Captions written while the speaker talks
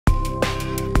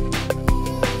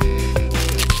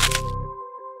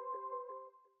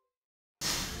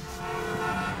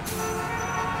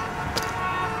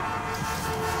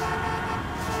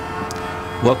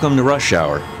Welcome to rush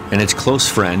hour and its close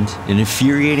friend, an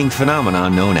infuriating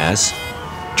phenomenon known as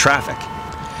traffic.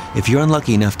 If you're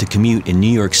unlucky enough to commute in New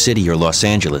York City or Los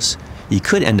Angeles, you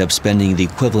could end up spending the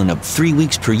equivalent of 3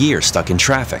 weeks per year stuck in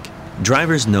traffic.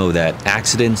 Drivers know that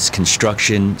accidents,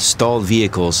 construction, stalled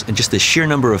vehicles, and just the sheer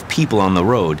number of people on the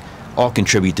road all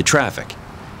contribute to traffic.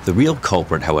 The real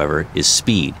culprit, however, is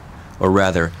speed, or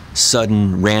rather,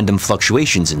 sudden, random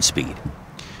fluctuations in speed.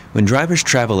 When drivers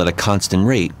travel at a constant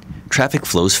rate, traffic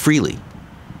flows freely.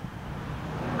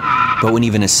 But when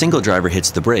even a single driver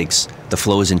hits the brakes, the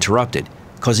flow is interrupted,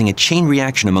 causing a chain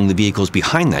reaction among the vehicles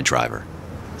behind that driver.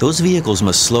 Those vehicles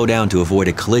must slow down to avoid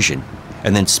a collision,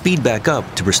 and then speed back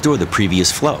up to restore the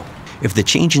previous flow. If the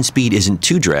change in speed isn't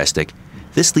too drastic,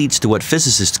 this leads to what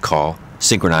physicists call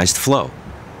synchronized flow.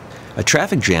 A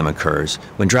traffic jam occurs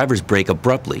when drivers brake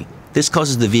abruptly. This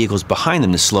causes the vehicles behind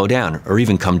them to slow down or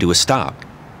even come to a stop.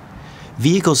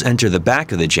 Vehicles enter the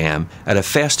back of the jam at a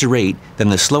faster rate than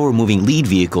the slower moving lead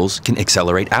vehicles can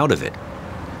accelerate out of it.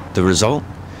 The result?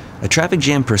 A traffic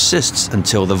jam persists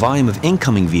until the volume of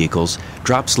incoming vehicles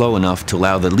drops low enough to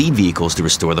allow the lead vehicles to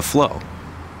restore the flow.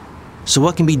 So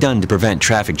what can be done to prevent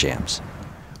traffic jams?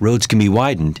 Roads can be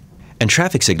widened, and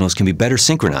traffic signals can be better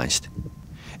synchronized.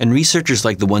 And researchers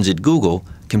like the ones at Google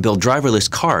can build driverless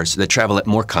cars that travel at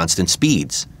more constant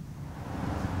speeds.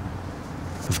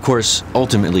 Of course,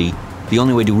 ultimately, the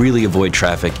only way to really avoid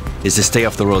traffic is to stay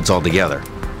off the roads altogether.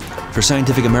 For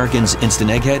Scientific American's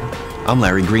Instant Egghead, I'm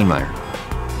Larry Greenemeier.